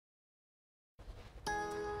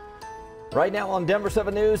Right now on Denver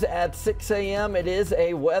 7 News at 6 a.m., it is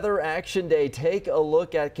a weather action day. Take a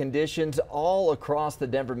look at conditions all across the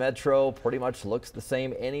Denver metro. Pretty much looks the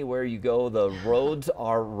same anywhere you go. The roads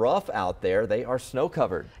are rough out there. They are snow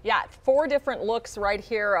covered. Yeah, 4 different looks right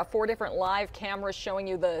here. 4 different live cameras showing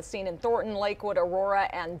you the scene in Thornton, Lakewood, Aurora,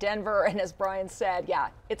 and Denver. And as Brian said, yeah,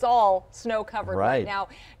 it's all snow covered right now.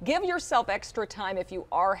 Give yourself extra time if you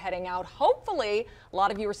are heading out. Hopefully, a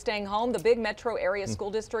lot of you are staying home. The big metro area school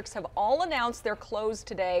districts have all announced they're closed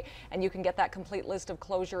today, and you can get that complete list of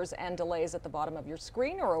closures and delays at the bottom of your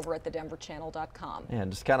screen or over at thedenverchannel.com.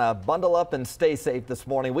 And just kind of bundle up and stay safe this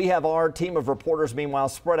morning. We have our team of reporters, meanwhile,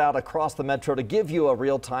 spread out across the metro to give you a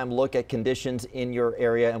real-time look at conditions in your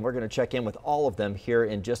area, and we're going to check in with all of them here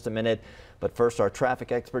in just a minute. But first, our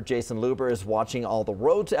traffic expert Jason Luber is watching all the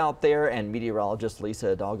roads out there, and meteorologist Lisa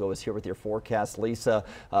Hidalgo is here with your forecast. Lisa,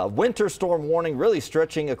 winter storm warning really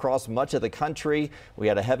stretching across much of the country. We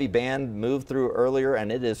had a heavy band move through earlier,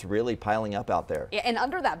 and it is really piling up out there. Yeah, and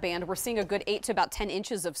under that band, we're seeing a good 8 to about 10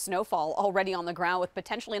 inches of snowfall already on the ground, with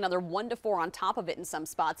potentially another 1 to 4 on top of it in some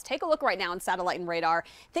spots. Take a look right now on satellite and radar.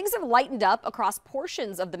 Things have lightened up across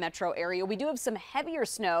portions of the metro area. We do have some heavier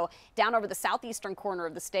snow down over the southeastern corner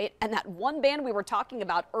of the state, and that one band we were talking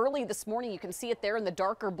about early this morning, you can see it there in the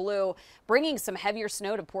darker blue, bringing some heavier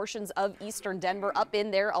snow to portions of eastern Denver, up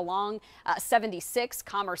in there along 76.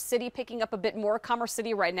 Commerce City picking up a bit more. Commerce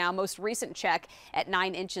City right now, most recent check at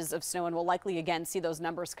 9 inches of snow, and we'll likely again see those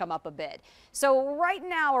numbers come up a bit. So right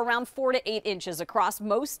now around 4 to 8 inches across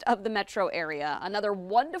most of the metro area. Another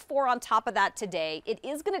 1 to 4 on top of that today. It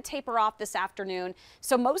is going to taper off this afternoon,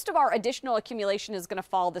 so most of our additional accumulation is going to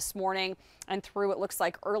fall this morning and through, it looks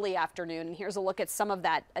like, early afternoon. And here's a look at some of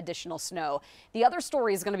that additional snow. The other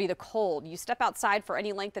story is going to be the cold. You step outside for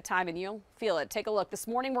any length of time and you'll feel it. Take a look. This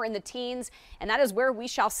morning we're in the teens, and that is where we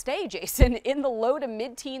shall stay, Jason, in the low to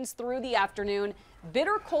mid-teens through the afternoon.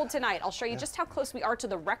 Bitter cold tonight. I'll show you just how close we are to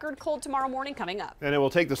the record cold tomorrow morning coming up. And it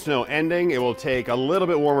will take the snow ending, it will take a little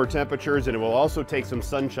bit warmer temperatures, and it will also take some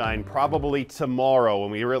sunshine probably tomorrow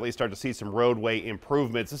when we really start to see some roadway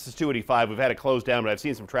improvements. This is 285. We've had it closed down, but I've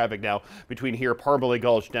seen some traffic now between here, Parmalee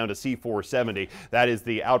Gulch down to C470. That is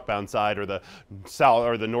the outbound side, or the south,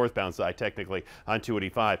 or the northbound side technically, on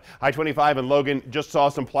 285. I-25 and Logan just saw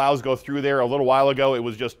some plows go through there a little while ago. It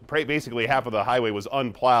was just basically half of the highway was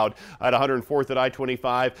unplowed. At 104th at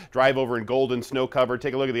I-25, drive over in Golden, snow cover.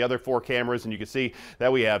 Take a look at the other 4 cameras and you can see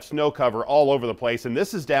that we have snow cover all over the place. And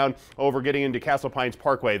this is down over getting into Castle Pines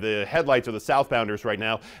Parkway. The headlights are the southbounders right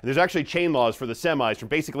now. And there's actually chain laws for the semis from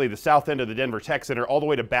basically the south end of the Denver Tech Center all the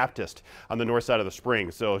way to Baptist on the north side of the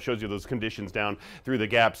Springs. So it shows you those conditions down through the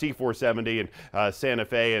gap, C470 and Santa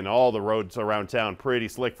Fe and all the roads around town. Pretty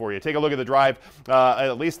slick for you. Take a look at the drive.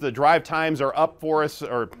 At least the drive times are up for us,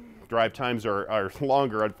 or drive times are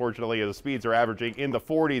longer, unfortunately. The speeds are averaging in the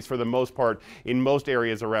 40s for the most part in most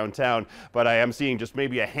areas around town, but I am seeing just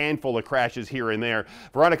maybe a handful of crashes here and there.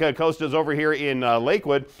 Veronica Acosta's over here in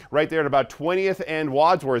Lakewood, right there at about 20th and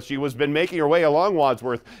Wadsworth. She has been making her way along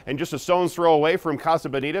Wadsworth and just a stone's throw away from Casa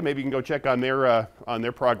Bonita. Maybe you can go check on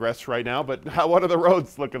their progress right now, but what are the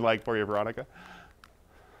roads looking like for you, Veronica?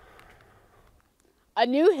 A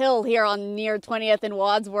new hill here on near 20th and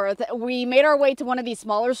Wadsworth. We made our way to one of these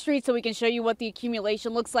smaller streets so we can show you what the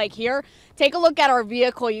accumulation looks like here. Take a look at our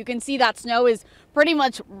vehicle. You can see that snow is pretty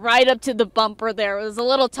much right up to the bumper there. It was a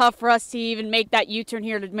little tough for us to even make that U-turn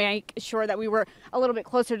here to make sure that we were a little bit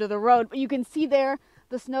closer to the road. But you can see there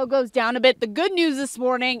the snow goes down a bit. The good news this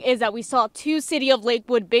morning is that we saw 2 City of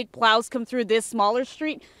Lakewood big plows come through this smaller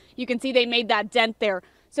street. You can see they made that dent there.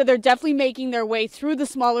 So they're definitely making their way through the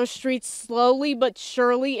smaller streets slowly but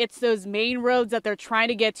surely. It's those main roads that they're trying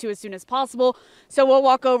to get to as soon as possible. So we'll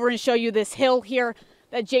walk over and show you this hill here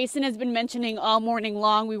that Jason has been mentioning all morning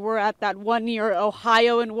long. We were at that one near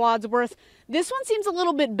Ohio and Wadsworth. This one seems a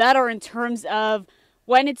little bit better in terms of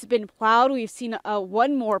when it's been plowed. We've seen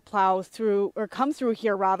one more plow through, or come through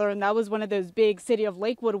here rather, and that was one of those big City of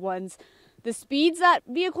Lakewood ones. The speeds that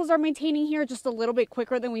vehicles are maintaining here just a little bit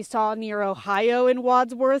quicker than we saw near Ohio and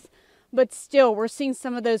Wadsworth, but still we're seeing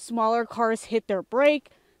some of those smaller cars hit their brake,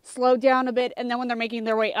 slow down a bit, and then when they're making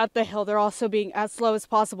their way up the hill, they're also being as slow as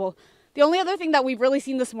possible. The only other thing that we've really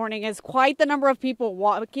seen this morning is quite the number of people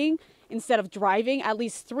walking instead of driving. At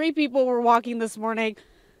least 3 people were walking this morning,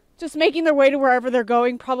 just making their way to wherever they're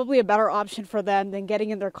going. Probably a better option for them than getting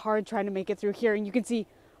in their car and trying to make it through here. And you can see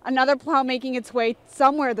another plow making its way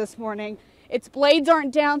somewhere this morning. Its blades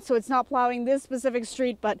aren't down, so it's not plowing this specific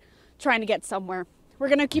street, but trying to get somewhere. We're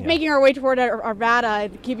going to keep making our way toward Arvada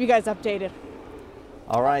and keep you guys updated.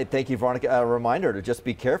 All right, thank you, Veronica. A reminder to just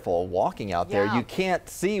be careful walking out there. You can't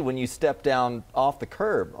see when you step down off the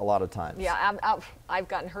curb a lot of times. Yeah, I've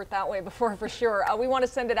gotten hurt that way before for sure. We want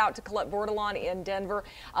to send it out to Colette Bordelon in Denver.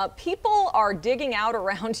 People are digging out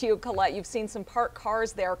around you, Colette. You've seen some parked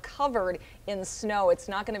cars there covered in snow. It's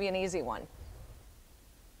not going to be an easy one.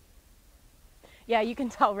 Yeah, you can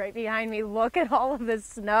tell right behind me. Look at all of this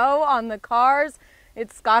snow on the cars.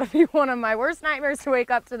 It's got to be one of my worst nightmares to wake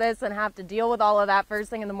up to this and have to deal with all of that first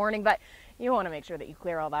thing in the morning. But you want to make sure that you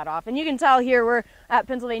clear all that off. And you can tell here we're at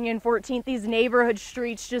Pennsylvania and 14th. These neighborhood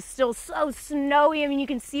streets just still so snowy. I mean, you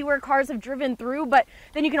can see where cars have driven through, but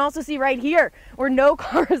then you can also see right here where no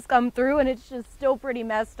cars come through, and it's just still pretty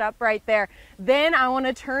messed up right there. Then I want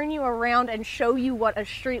to turn you around and show you what a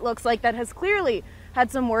street looks like that has clearly had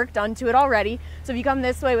some work done to it already. So if you come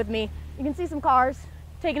this way with me, you can see some cars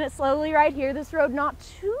taking it slowly right here. This road not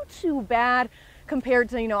too bad compared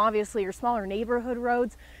to, you know, obviously your smaller neighborhood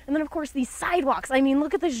roads. And then of course these sidewalks. I mean,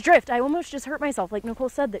 look at this drift. I almost just hurt myself like Nicole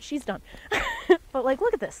said that she's done. But like,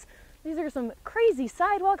 look at this. These are some crazy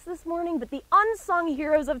sidewalks this morning, but the unsung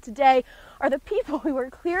heroes of today are the people who are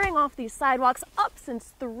clearing off these sidewalks up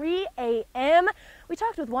since 3 a.m. We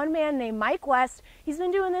talked with one man named Mike West. He's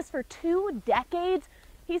been doing this for 2 decades.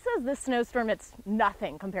 He says this snowstorm, it's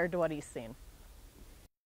nothing compared to what he's seen.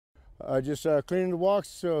 Just cleaning the walks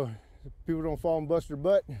so people don't fall and bust their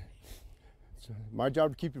butt. It's my job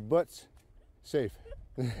to keep your butts safe.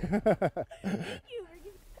 Thank you.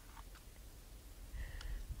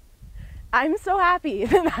 I'm so happy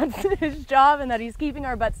that that's his job and that he's keeping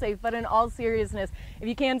our butts safe. But in all seriousness, if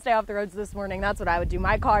you can stay off the roads this morning, that's what I would do.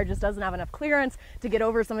 My car just doesn't have enough clearance to get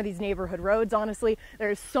over some of these neighborhood roads, honestly.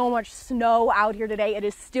 There's so much snow out here today. It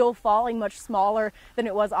is still falling, much smaller than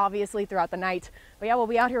it was obviously throughout the night. But yeah, we'll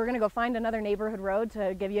be out here. We're going to go find another neighborhood road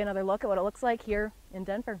to give you another look at what it looks like here in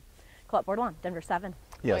Denver. Colette Bordelon, Denver 7.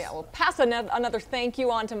 Yes. Oh yeah, we'll pass another thank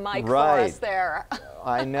you on to Mike for us there.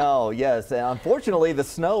 I know, yes. And unfortunately, the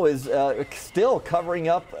snow is still covering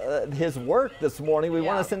up his work this morning. We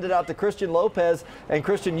want to send it out to Christian Lopez. And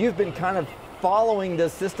Christian, you've been kind of following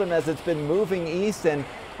this system as it's been moving east, and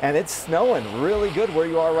it's snowing really good where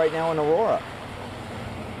you are right now in Aurora.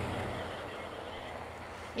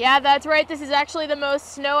 Yeah, that's right. This is actually the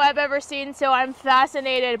most snow I've ever seen, so I'm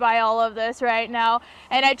fascinated by all of this right now.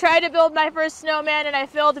 And I tried to build my first snowman, and I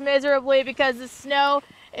failed miserably because the snow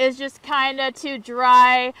is just kind of too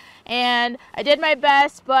dry. And I did my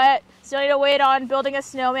best, but still need to wait on building a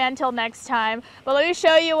snowman until next time. But let me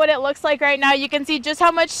show you what it looks like right now. You can see just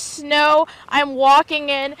how much snow I'm walking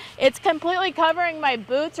in. It's completely covering my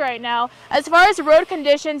boots right now. As far as road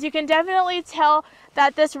conditions, you can definitely tell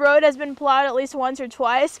that this road has been plowed at least once or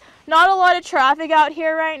twice. Not a lot of traffic out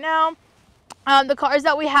here right now. The cars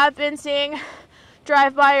that we have been seeing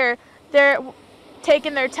drive by they're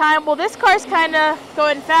taking their time. Well, this car's kind of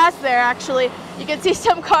going fast there, actually. You can see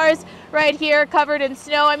some cars right here covered in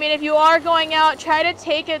snow. I mean, if you are going out, try to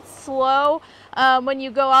take it slow. When you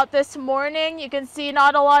go out this morning, you can see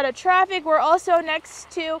not a lot of traffic. We're also next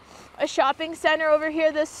to a shopping center over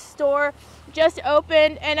here. This store just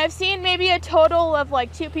opened, and I've seen maybe a total of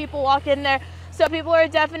like 2 people walk in there. So people are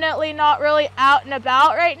definitely not really out and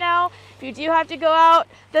about right now. If you do have to go out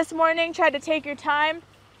this morning, try to take your time.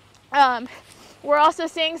 We're also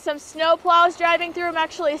seeing some snow plows driving through. I'm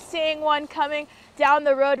actually seeing one coming down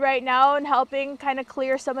the road right now and helping kind of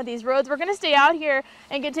clear some of these roads. We're going to stay out here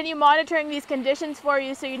and continue monitoring these conditions for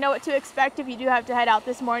you so you know what to expect if you do have to head out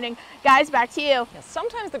this morning. Guys, back to you. Yes,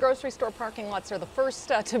 sometimes the grocery store parking lots are the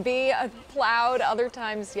first to be plowed. Other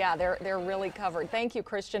times, yeah, they're really covered. Thank you,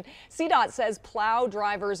 Christian. CDOT says plow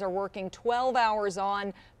drivers are working 12 hours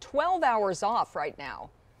on, 12 hours off right now.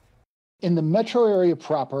 In the metro area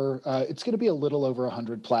proper, it's going to be a little over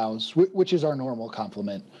 100 plows, which is our normal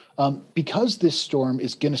complement. Because this storm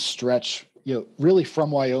is going to stretch, really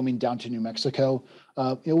from Wyoming down to New Mexico,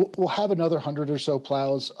 we'll have another 100 or so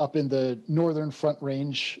plows up in the northern Front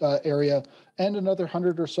Range area, and another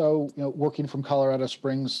 100 or so, working from Colorado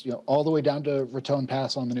Springs, all the way down to Raton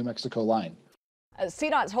Pass on the New Mexico line.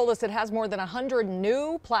 CDOT told us it has more than 100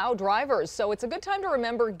 new plow drivers, so it's a good time to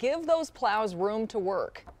remember, give those plows room to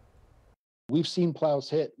work. We've seen plows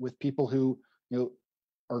hit with people who,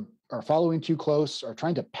 are following too close, are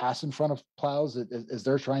trying to pass in front of plows as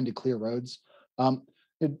they're trying to clear roads.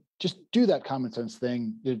 Just do that common sense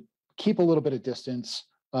thing. Keep a little bit of distance.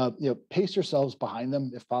 Pace yourselves behind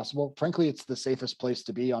them if possible. Frankly, it's the safest place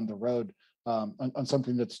to be on the road on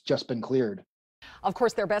something that's just been cleared. Of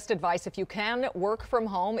course, their best advice, if you can work from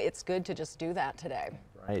home, it's good to just do that today.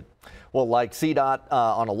 Right. Well, like CDOT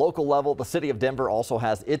on a local level, the city of Denver also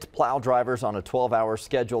has its plow drivers on a 12-hour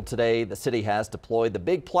schedule today. The city has deployed the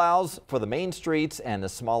big plows for the main streets and the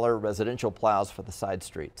smaller residential plows for the side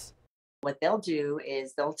streets. What they'll do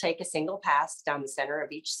is they'll take a single pass down the center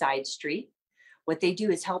of each side street. What they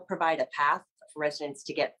do is help provide a path for residents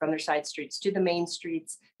to get from their side streets to the main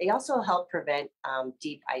streets. They also help prevent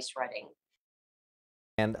deep ice rutting.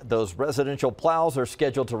 And those residential plows are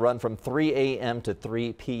scheduled to run from 3 a.m. to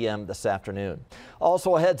 3 p.m. this afternoon.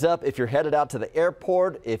 Also, a heads up, if you're headed out to the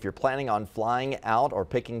airport, if you're planning on flying out or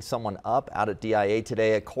picking someone up out at DIA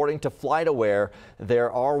today, according to FlightAware,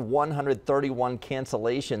 there are 131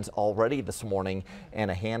 cancellations already this morning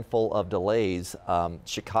and a handful of delays.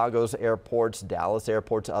 Chicago's airports, Dallas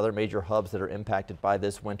airports, other major hubs that are impacted by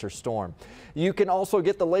this winter storm. You can also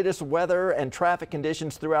get the latest weather and traffic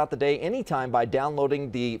conditions throughout the day anytime by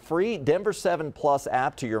downloading the free Denver 7 Plus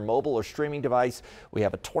app to your mobile or streaming device. We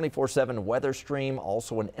have a 24/7 weather stream,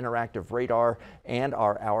 also an interactive radar, and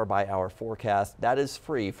our hour-by-hour forecast. That is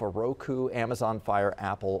free for Roku, Amazon Fire,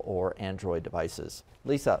 Apple, or Android devices.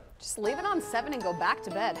 Lisa. Just leave it on 7 and go back to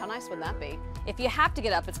bed. How nice would that be? If you have to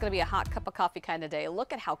get up, it's going to be a hot cup of coffee kind of day.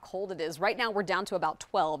 Look at how cold it is. Right now, we're down to about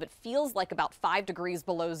 12. It feels like about 5 degrees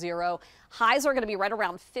below zero. Highs are going to be right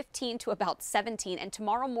around 15 to about 17. And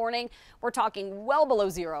tomorrow morning, we're talking well below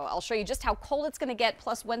zero. I'll show you just how cold it's going to get,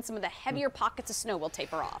 plus when some of the heavier pockets of snow will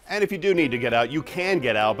taper off. And if you do need to get out, you can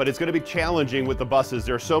get out, but it's going to be challenging with the buses.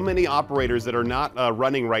 There are so many operators that are not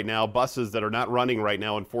running right now, buses that are not running right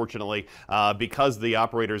now, unfortunately, because the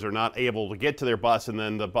operators are not able to get to their bus, and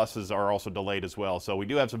then the buses are also delayed as well. So we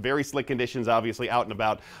do have some very slick conditions, obviously, out and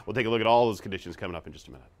about. We'll take a look at all those conditions coming up in just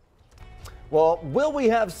a minute. Well, will we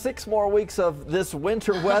have 6 more weeks of this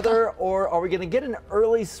winter weather, or are we going to get an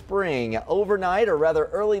early spring? Overnight, or rather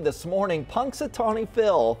early this morning, Punxsutawney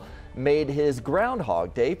Phil made his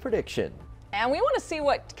Groundhog Day prediction. And we want to see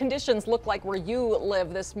what conditions look like where you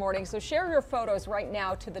live this morning. So share your photos right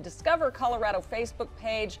now to the Discover Colorado Facebook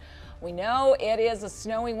page. We know it is a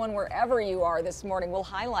snowy one wherever you are this morning. We'll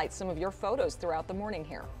highlight some of your photos throughout the morning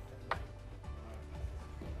here.